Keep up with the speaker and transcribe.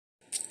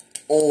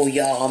Oh,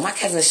 y'all, my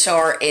cousin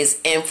Char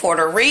is in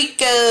Puerto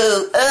Rico.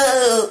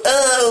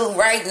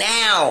 Right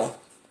now.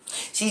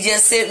 She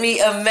just sent me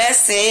a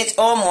message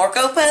on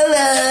Marco Polo.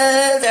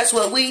 That's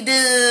what we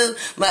do.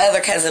 My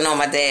other cousin on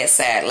my dad's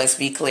side, let's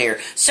be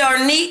clear.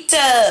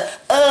 Charnita.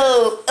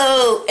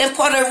 In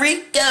Puerto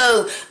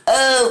Rico.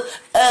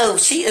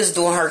 She is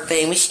doing her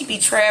thing. When she be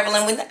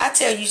traveling, when I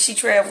tell you she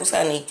travels,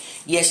 honey.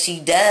 Yes,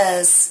 she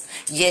does.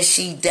 Yes,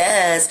 she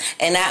does.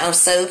 And I am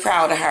so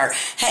proud of her.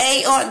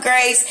 Hey, Aunt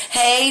Grace.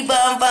 Hey,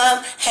 Bum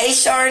Bum. Hey,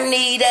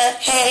 Charnita.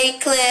 Hey,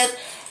 Cliff.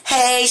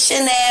 Hey,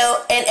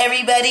 Chanel. And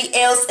everybody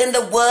else in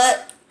the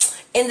what?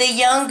 In the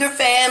younger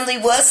family.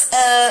 What's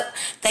up?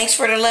 Thanks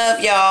for the love,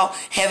 y'all.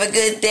 Have a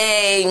good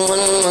day.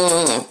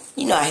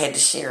 You know I had to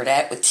share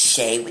that with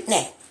Shay with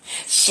Nate.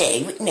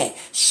 Shay with Nate.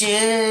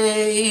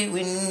 Shay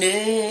with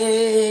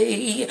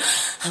Nate.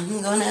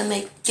 I'm gonna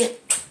make it.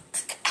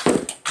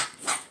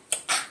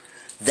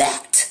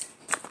 That.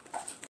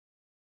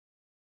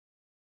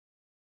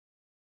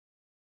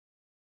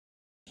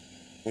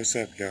 What's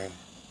up, y'all?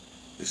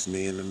 It's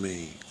me and the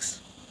Migs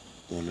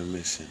on a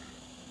mission.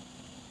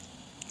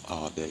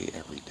 All day,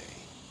 every day.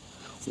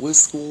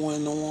 What's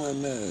going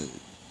on,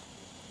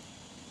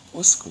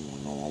 What's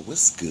going on?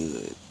 What's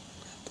good?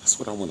 That's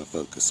what I want to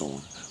focus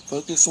on.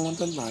 Focus on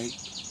the light.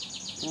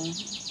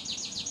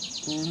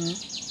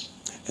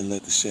 And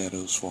let the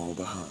shadows fall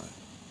behind.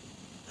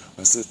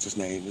 My sister's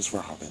name is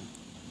Robin.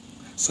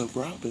 So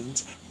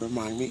Robins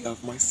remind me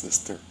of my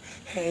sister.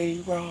 Hey,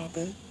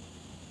 Robin.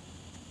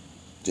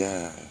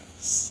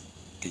 Yes.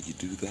 Can you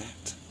do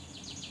that?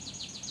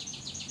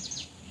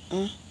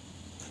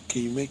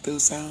 Can you make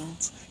those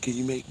sounds? Can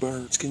you make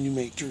birds? Can you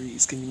make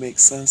trees? Can you make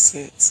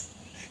sunsets?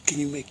 Can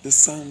you make the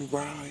sun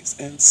rise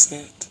and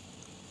set?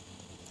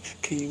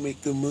 Can you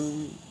make the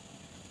moon?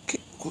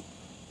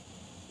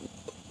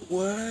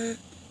 What?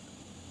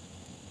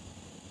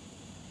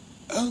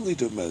 Only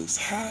the Most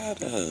High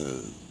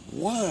does.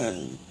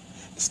 One.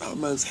 It's not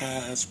Most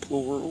High's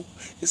plural.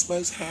 It's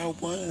Most High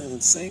one,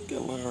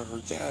 singular.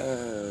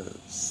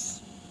 Yes.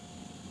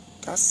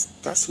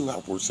 That's who I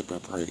worship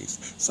and praise.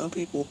 Some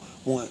people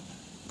want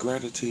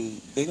gratitude.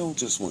 They don't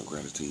just want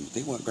gratitude.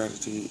 They want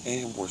gratitude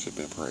and worship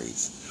and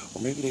praise.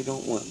 Or maybe they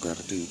don't want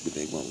gratitude, but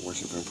they want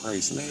worship and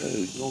praise. No,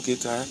 you don't get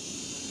that.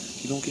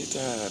 You don't get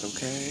that,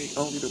 okay?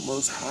 Only the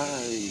Most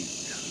High,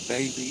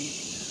 baby.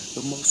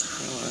 The Most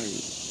High.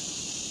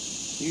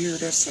 You hear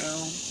that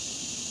sound?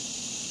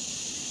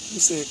 Who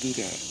said do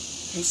that?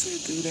 Who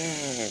said do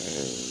that?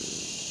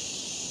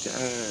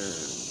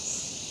 Yes.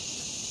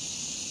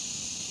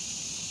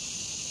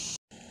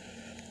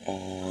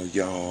 Oh,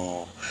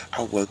 y'all.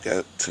 I woke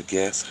up to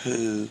guess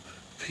who?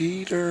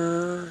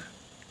 Peter.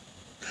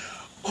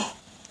 Oh,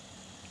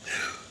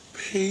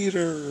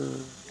 Peter.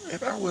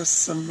 And I was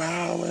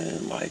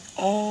smiling like,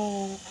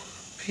 oh,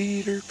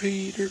 Peter.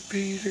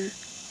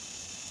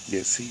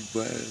 Yes, he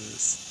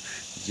was.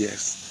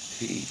 Yes,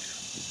 he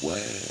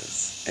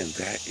was. And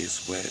that is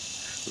what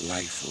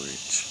life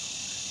rich.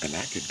 And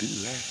I could do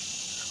that.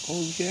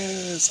 Oh,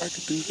 yes, I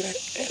could do that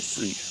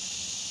every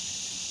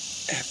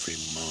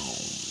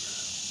moment.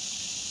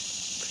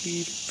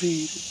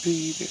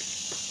 Peter.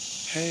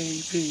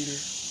 Hey, Peter.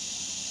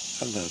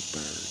 I love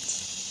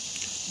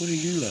birds. What do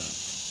you love?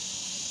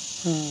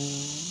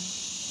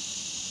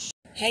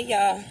 Hey,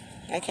 y'all.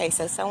 Okay,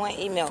 so someone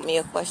emailed me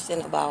a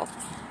question about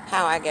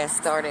how I got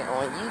started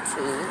on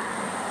YouTube.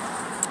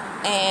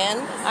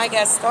 And I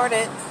got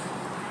started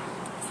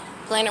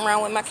playing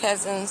around with my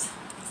cousins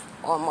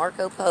on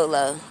Marco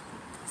Polo,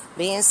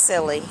 being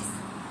silly.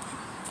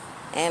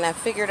 And I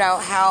figured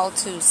out how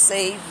to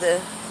save the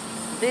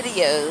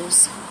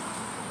videos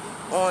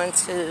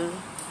onto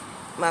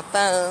my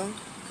phone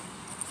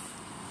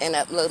and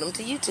upload them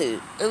to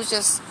YouTube. It was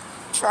just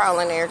trial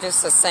and error,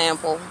 just a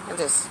sample. I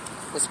just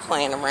was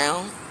playing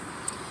around.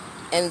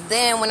 And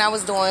then when I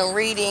was doing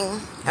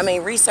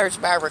research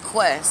by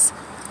request,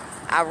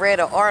 I read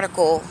an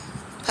article,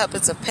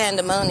 Puppets of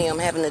Pandemonium,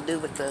 having to do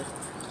with the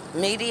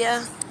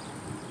media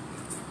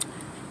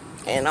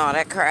and all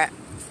that crap.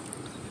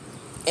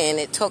 And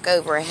it took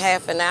over a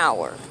half an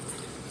hour.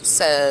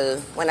 So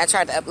when I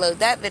tried to upload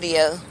that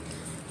video,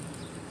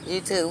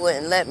 YouTube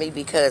wouldn't let me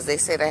because they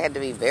said I had to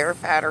be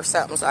verified or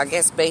something. So I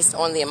guess based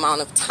on the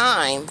amount of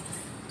time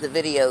the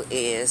video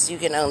is, you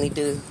can only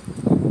do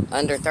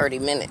under 30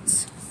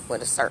 minutes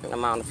with a certain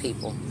amount of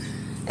people.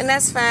 And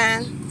that's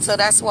fine. So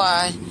that's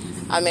why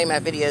I made my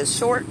videos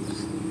short,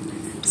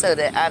 so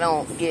that I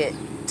don't get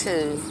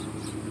to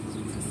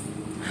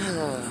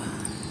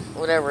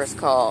whatever it's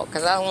called,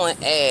 because I don't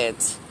want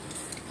ads.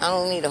 I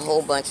don't need a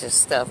whole bunch of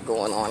stuff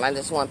going on. I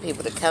just want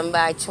people to come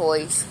by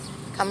choice,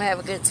 come have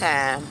a good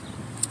time,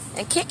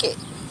 and kick it.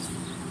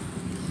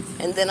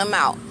 And then I'm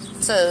out.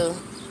 So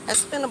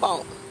it's been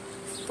about,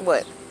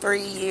 2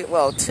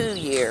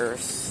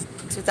 years,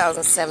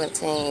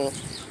 2017.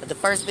 But the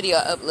first video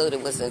I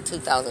uploaded was in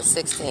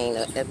 2016,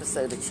 an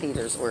episode of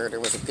Cheaters where there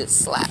was a good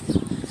slap.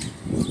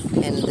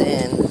 And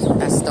then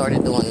I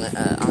started doing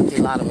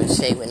Auntie Lottom and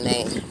Shay with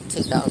Name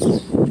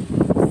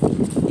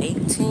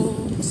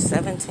 2018,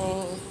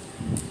 17.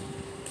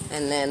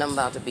 and then I'm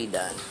about to be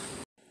done.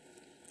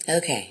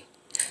 Okay,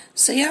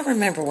 so y'all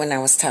remember when I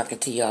was talking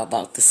to y'all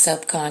about the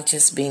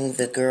subconscious being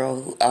the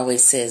girl who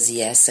always says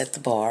yes at the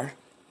bar?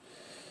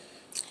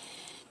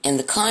 And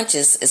the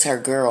conscious is her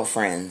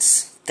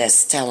girlfriends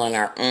that's telling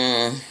her,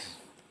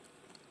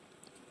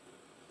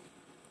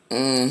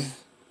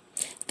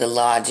 the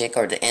logic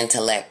or the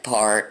intellect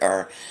part,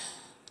 or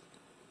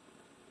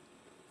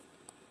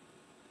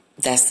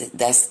that's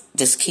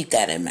just keep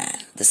that in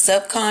mind. The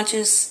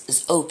subconscious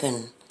is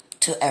open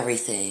to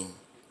everything.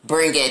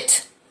 Bring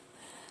it.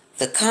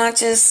 The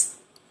conscious,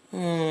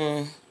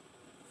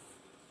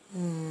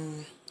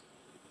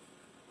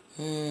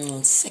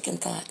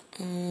 second thought.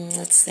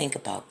 Let's think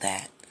about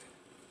that.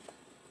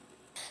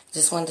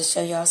 Just wanted to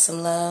show y'all some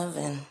love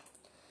and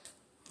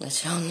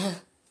let y'all know.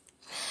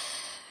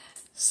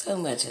 So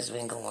much has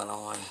been going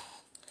on.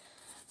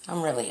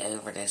 I'm really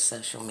over this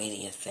social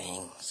media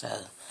thing,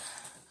 so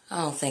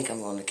I don't think I'm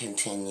going to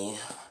continue.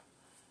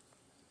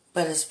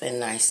 But it's been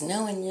nice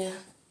knowing you.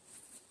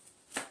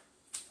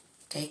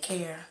 Take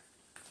care.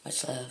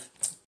 Much love.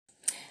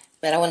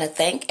 But I want to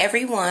thank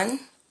everyone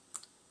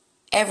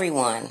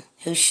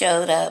who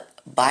showed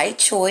up by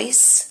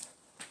choice.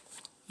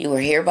 You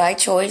were here by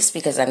choice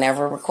because I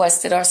never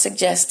requested or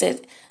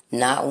suggested.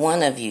 Not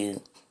one of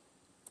you.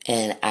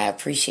 And I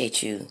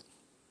appreciate you.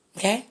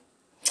 Okay?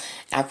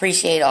 I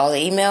appreciate all the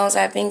emails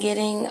I've been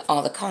getting,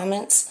 all the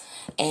comments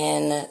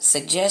and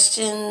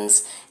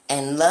suggestions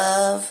and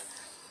love.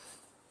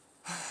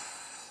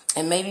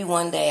 And maybe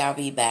one day I'll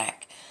be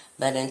back.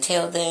 But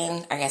until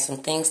then, I got some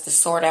things to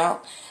sort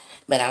out.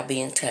 But I'll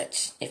be in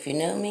touch. If you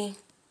know me,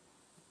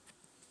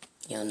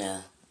 you'll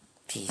know.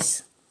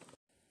 Peace.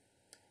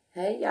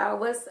 Hey y'all,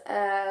 what's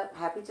up?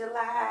 Happy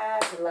July.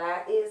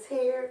 July is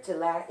here.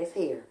 July is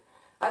here.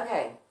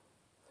 Okay.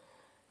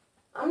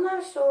 I'm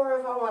not sure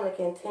if I want to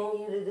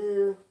continue to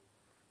do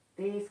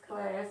these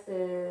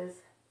classes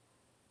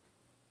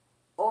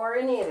or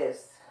any of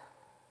this.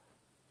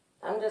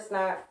 I'm just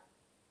not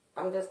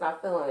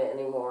feeling it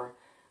anymore.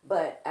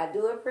 But I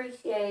do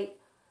appreciate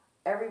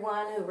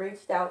everyone who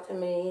reached out to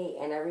me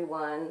and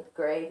everyone,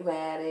 Greg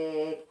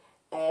Maddock,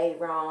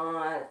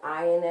 Aaron,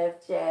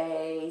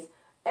 INFJs,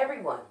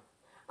 everyone.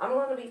 I'm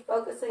going to be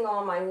focusing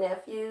on my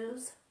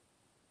nephews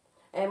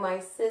and my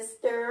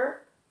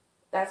sister,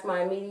 that's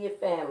my immediate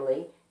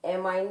family,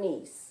 and my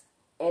niece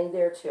and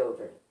their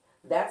children.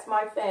 That's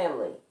my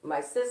family.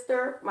 My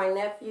sister, my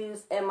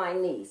nephews, and my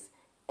niece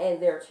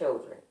and their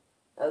children.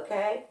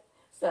 Okay?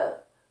 So,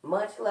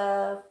 much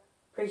love.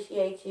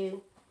 Appreciate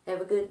you.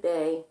 Have a good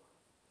day.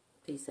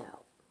 Peace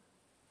out.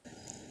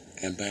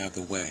 And by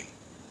the way,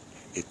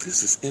 if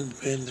this is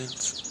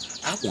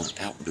independence, I want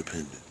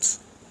outdependence.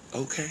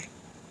 Okay?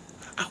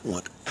 I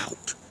want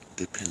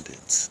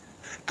outdependence.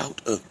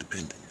 Out of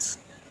dependence.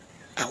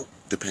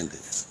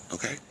 Outdependence.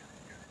 Okay?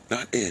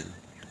 Not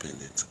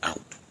independence.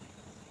 Out.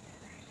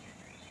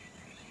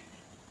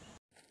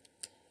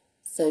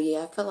 So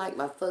yeah, I feel like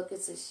my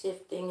focus is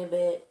shifting a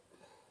bit.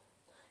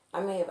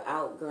 I may have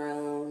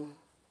outgrown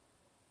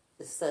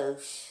the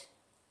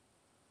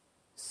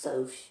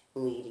social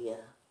media.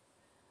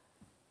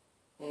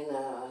 And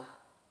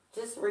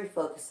just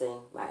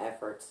refocusing my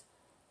efforts,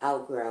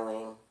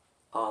 outgrowing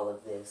all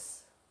of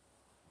this.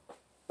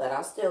 But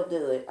I'll still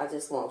do it. I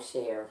just won't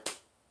share.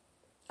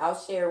 I'll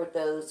share with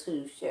those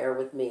who share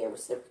with me and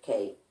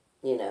reciprocate.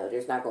 You know,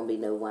 there's not going to be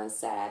no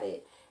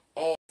one-sided.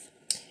 And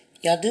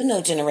y'all do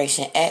know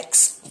Generation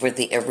X were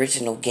the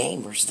original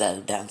gamers,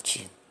 though, don't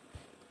you?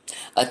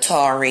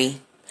 Atari,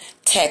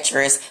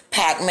 Tetris,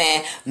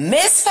 Pac-Man,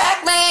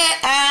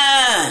 MzPacMan.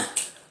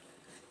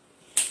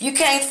 You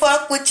can't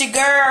fuck with your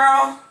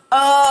girl.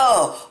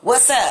 Oh,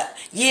 what's up?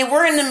 Yeah,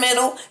 we're in the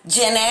middle.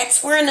 Gen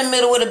X. We're in the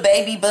middle with the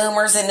baby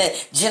boomers and the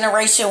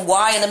Generation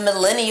Y and the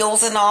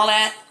millennials and all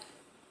that.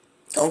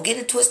 Don't get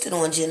it twisted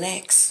on Gen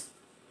X.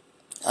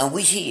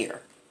 We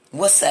here.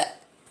 What's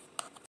up?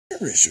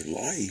 Where is your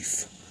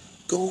life?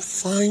 Go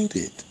find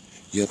it.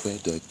 You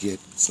better get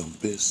some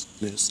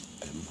business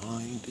and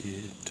mind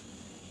it.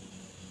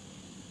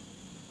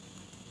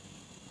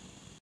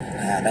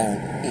 I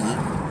don't eat,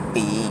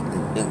 feed,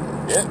 and do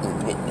nothing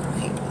with the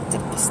people.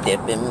 If you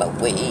step in my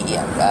way,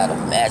 I gotta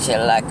mash it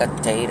like a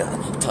tater.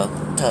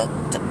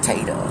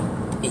 Tater.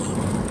 Eat,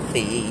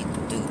 feed,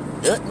 do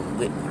nothing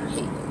with my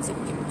haters. If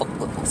you fuck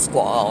with my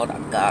squad, I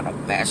gotta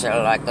mash it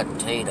like a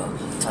tater.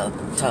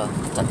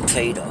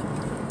 Tater.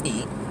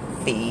 Eat,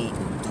 feed,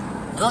 do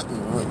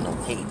nothing with no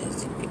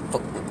haters. If you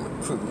fuck with my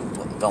crew,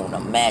 I'm gonna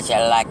mash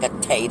it like a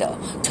tater.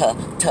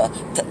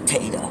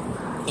 Tater.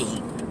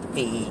 Eat,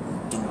 feed,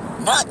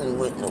 nothing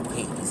with no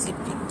haters. If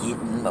you get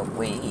in my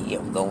way,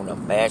 I'm gonna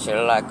mash it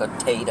like a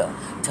tater.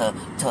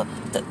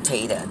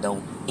 Tater.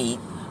 Don't eat,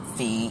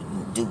 feed,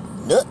 and do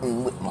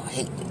nothing with my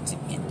haters. If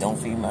you don't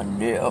feed my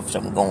nerves,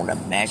 I'm gonna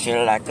mash it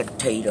like a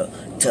tater.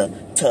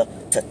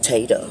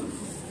 Tater.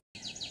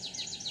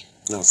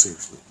 Now,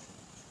 seriously.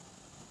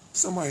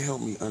 Somebody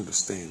help me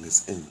understand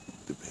this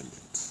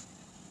independence.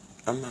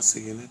 I'm not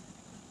seeing it.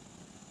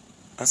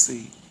 I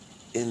see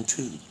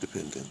into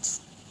dependence,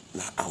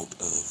 not out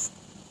of.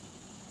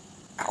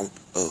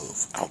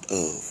 out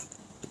of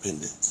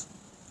dependence.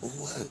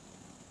 What?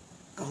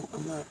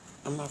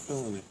 I'm not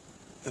feeling it.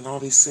 And all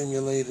these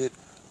simulated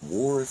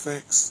war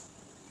effects.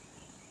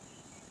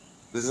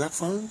 Is that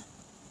fun?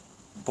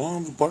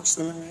 Bombs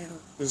bursting in the air.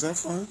 Is that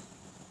fun?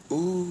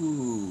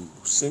 Ooh,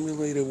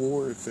 simulated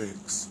war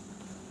effects.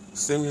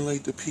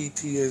 Simulate the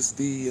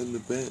PTSD and the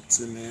pets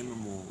and the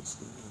animals.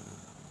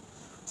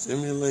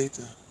 Simulate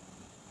the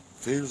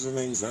fears and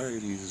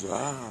anxieties.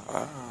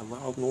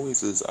 Loud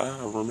noises.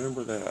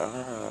 Remember that.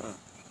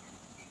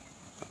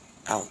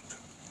 Out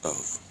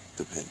of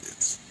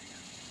dependence.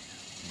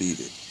 Beat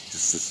it.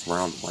 Just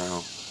round and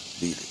round.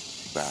 Beat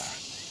it. Bye.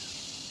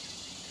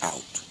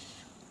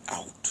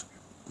 Out.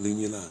 Leave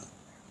me alone.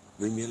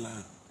 Leave me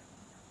alone.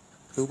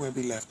 Who might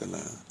be left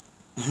alone?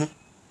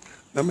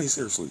 I mean,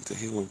 seriously, to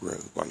heal and grow.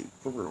 Like,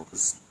 for real,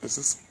 is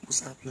this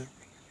what's happening?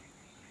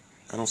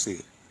 I don't see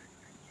it.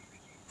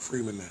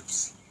 Free my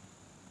nafs.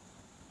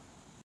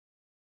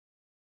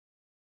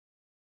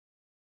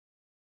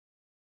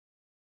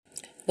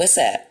 What's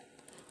up?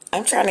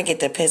 I'm trying to get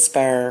to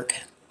Pittsburgh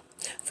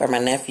for my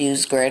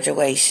nephew's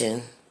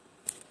graduation.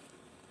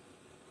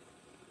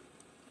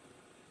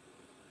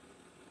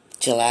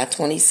 July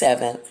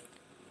 27th.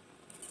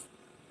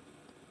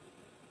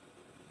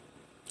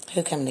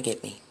 Who come to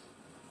get me?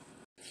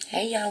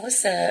 Hey y'all,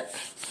 what's up?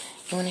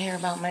 You want to hear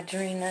about my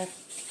dream the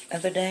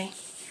other day?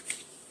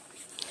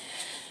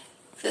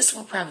 This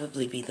will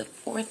probably be the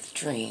 4th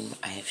dream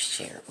I have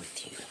shared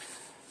with you.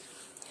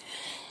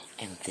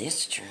 And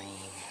this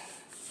dream,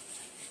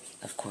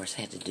 of course,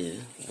 had to do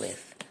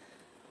with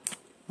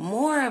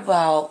more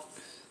about,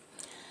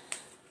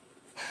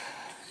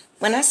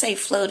 when I say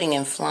floating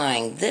and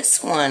flying,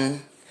 this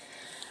one,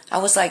 I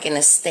was like in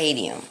a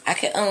stadium. I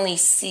could only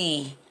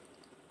see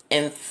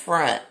in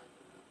front.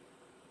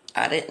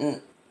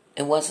 It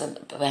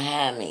wasn't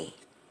behind me,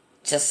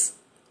 just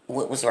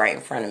what was right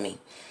in front of me.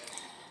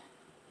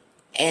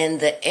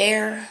 And the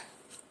air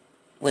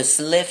was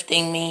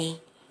lifting me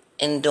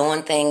and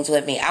doing things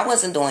with me. I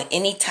wasn't doing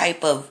any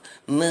type of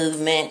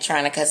movement,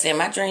 trying to, because in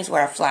my dreams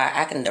where I fly,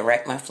 I can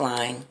direct my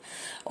flying.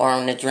 Or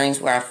in the dreams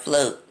where I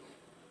float,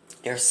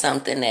 there's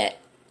something that,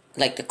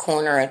 like the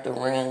corner of the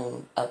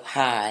room up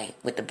high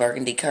with the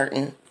burgundy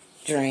curtain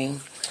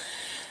dream,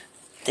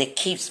 that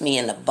keeps me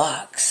in the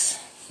box,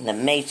 in the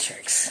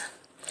matrix.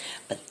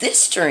 But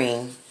this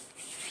dream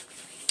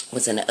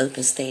was in an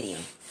open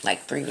stadium,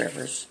 like Three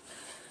Rivers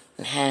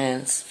and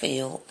Heinz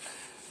Field,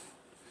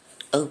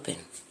 open.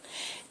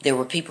 There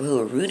were people who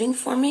were rooting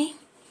for me,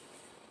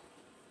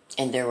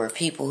 and there were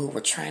people who were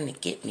trying to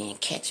get me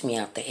and catch me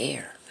out the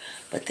air.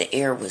 But the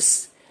air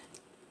was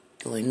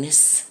doing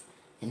this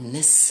and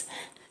this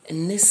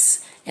and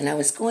this, and I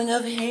was going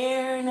over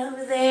here and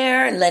over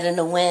there and letting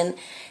the wind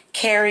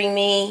carry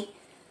me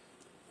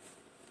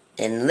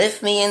and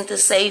lift me into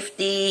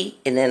safety,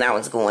 and then I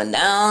was going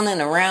down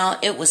and around.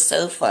 It was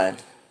so fun.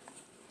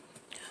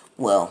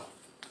 Well,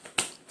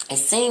 it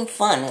seemed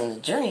fun in the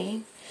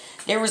dream.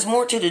 There was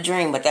more to the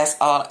dream, but that's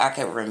all I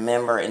could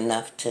remember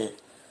enough to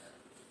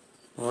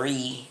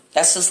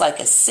that's just like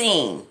a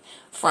scene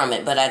from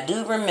it. But I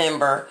do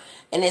remember,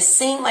 and it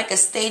seemed like a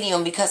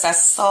stadium because I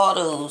saw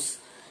those,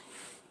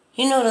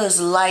 you know,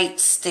 those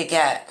lights that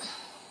got,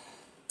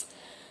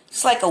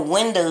 it's like a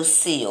window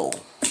sill.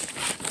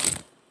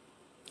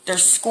 They're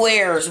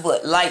squares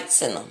with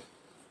lights in them.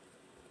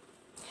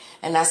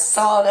 And I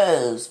saw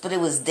those, but it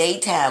was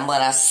daytime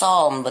when I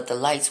saw them, but the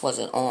lights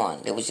wasn't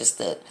on. It was just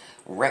a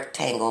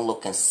rectangle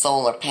looking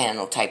solar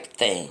panel type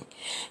thing.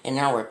 And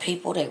there were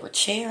people, they were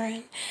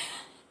cheering,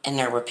 and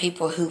there were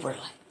people who were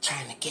like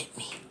trying to get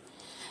me.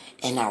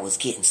 And I was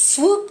getting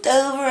swooped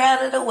over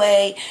out of the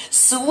way.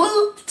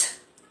 Swooped.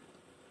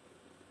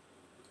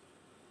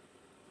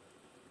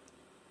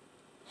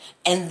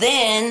 And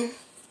then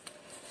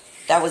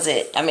that was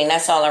it. I mean,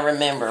 that's all I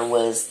remember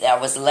was I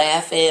was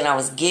laughing, I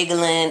was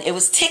giggling. It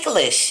was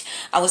ticklish.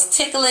 I was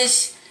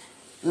ticklish,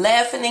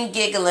 laughing and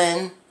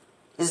giggling.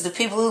 It was the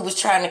people who was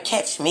trying to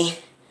catch me,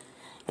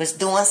 was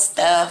doing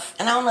stuff.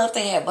 And I don't know if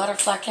they had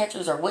butterfly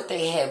catchers or what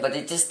they had, but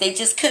they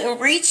just couldn't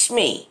reach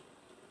me.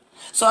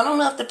 So I don't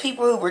know if the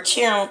people who were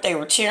cheering, if they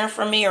were cheering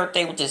for me or if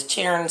they were just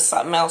cheering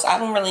something else. I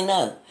don't really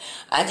know.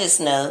 I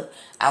just know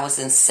I was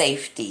in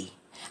safety.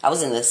 I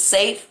was in the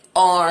safe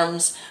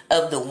arms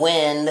of the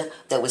wind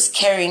that was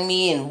carrying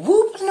me, and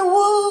whoop and a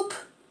whoop.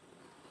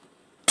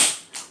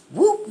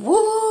 Whoop,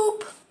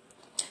 whoop.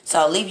 So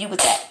I'll leave you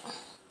with that.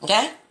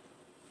 Okay?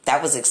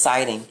 That was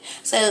exciting.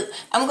 So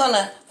I'm going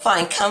to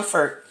find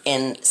comfort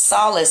and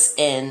solace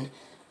in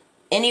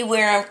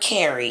anywhere I'm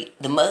carried.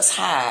 The Most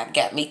High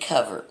got me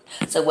covered.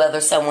 So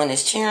whether someone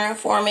is cheering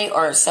for me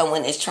or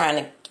someone is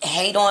trying to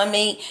hate on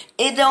me,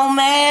 it don't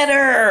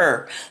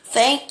matter.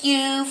 Thank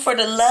you for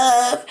the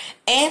love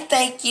and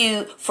thank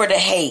you for the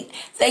hate.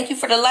 Thank you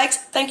for the likes.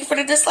 Thank you for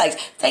the dislikes.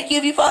 Thank you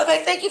if you follow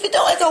back. Thank you if you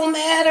don't. It don't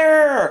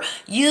matter.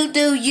 You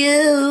do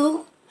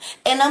you,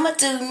 and I'ma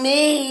do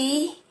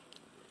me.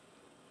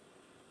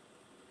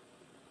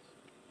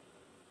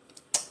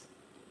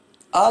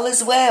 All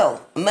is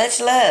well. Much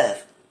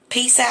love.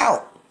 Peace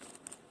out.